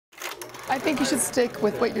I think you should stick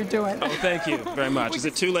with what you're doing. Oh, thank you very much. Is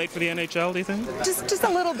it too late for the NHL, do you think? Just a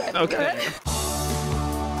little bit. Okay.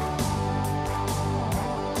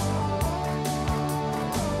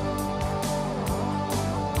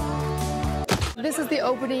 This is the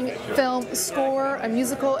opening film score, a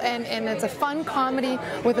musical, and it's a fun comedy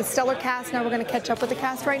with a stellar cast. Now we're going to catch up with the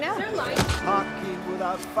cast right now. Hockey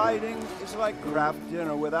without fighting is like Kraft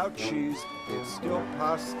dinner without cheese. It's still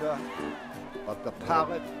pasta, but the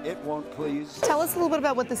palate, it won't please. Tell us a little bit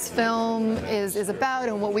about what this film is about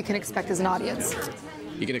and what we can expect as an audience.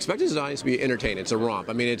 You can expect his audience to be entertained. It's a romp.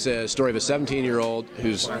 I mean, it's a story of a 17-year-old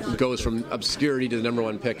who goes from obscurity to the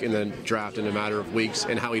 #1 pick in the draft in a matter of weeks,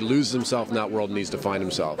 and how he loses himself in that world and needs to find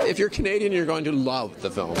himself. If you're Canadian, you're going to love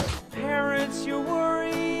the film. Parents, your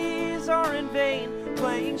worries are in vain.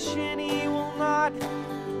 Playing shinny will not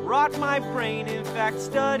rot my brain. In fact,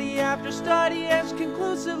 study after study has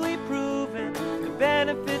conclusively proven the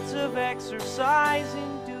benefits of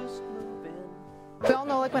exercise-induced movement. We all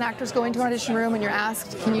know, like, when actors go into an audition room and you're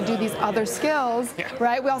asked, can you do these other skills,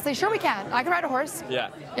 right? We all say, sure we can. I can ride a horse. Yeah,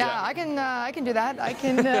 I can do that. I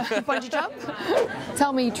can bungee jump.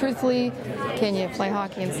 Tell me truthfully, can you play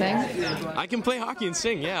hockey and sing? I can play hockey and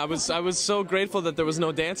sing. Yeah, I was so grateful that there was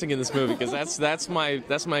no dancing in this movie, because that's my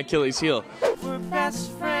Achilles heel. We're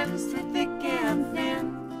best friends through thick and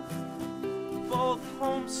thin. Both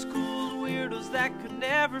homeschooled weirdos that could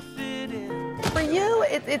never fit in. For you,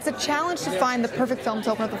 it's a challenge to find the perfect film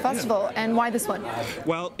to open up the festival, and why this one?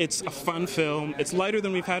 Well, it's a fun film. It's lighter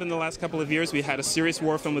than we've had in the last couple of years. We had a serious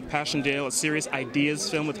war film with Passchendaele, a serious ideas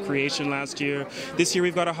film with Creation last year. This year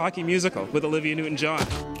we've got a hockey musical with Olivia Newton-John.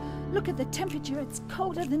 Look at the temperature, it's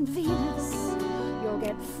colder than Venus. You'll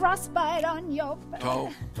get frostbite on your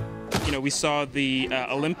toe. You know, we saw the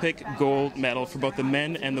Olympic gold medal for both the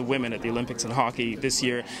men and the women at the Olympics in hockey this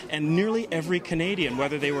year, and nearly every Canadian,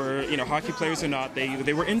 whether they were, you know, hockey players or not,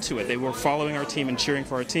 they were into it. They were following our team and cheering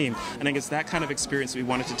for our team. And I think it's that kind of experience we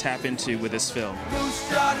wanted to tap into with this film.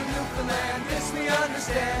 Newfoundland, this we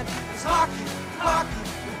understand. It's hockey, the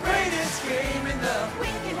greatest game in the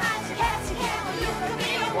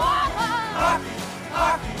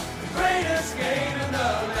hockey, the greatest game in the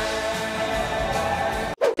land.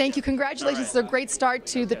 Thank you. Congratulations. It's a great start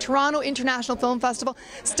to the Toronto International Film Festival.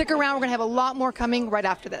 Stick around. We're going to have a lot more coming right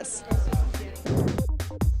after this.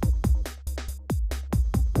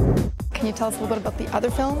 Can you tell us a little bit about the other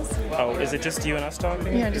films? Oh, is it just you and us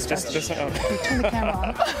talking? Yeah, just us. Oh. Turn the camera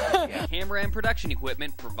on. Camera and production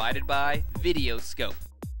equipment provided by Videoscope.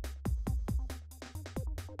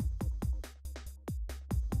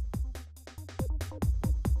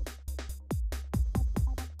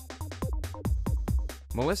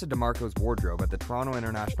 Melissa DiMarco's wardrobe at the Toronto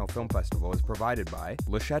International Film Festival is provided by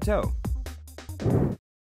Le Chateau.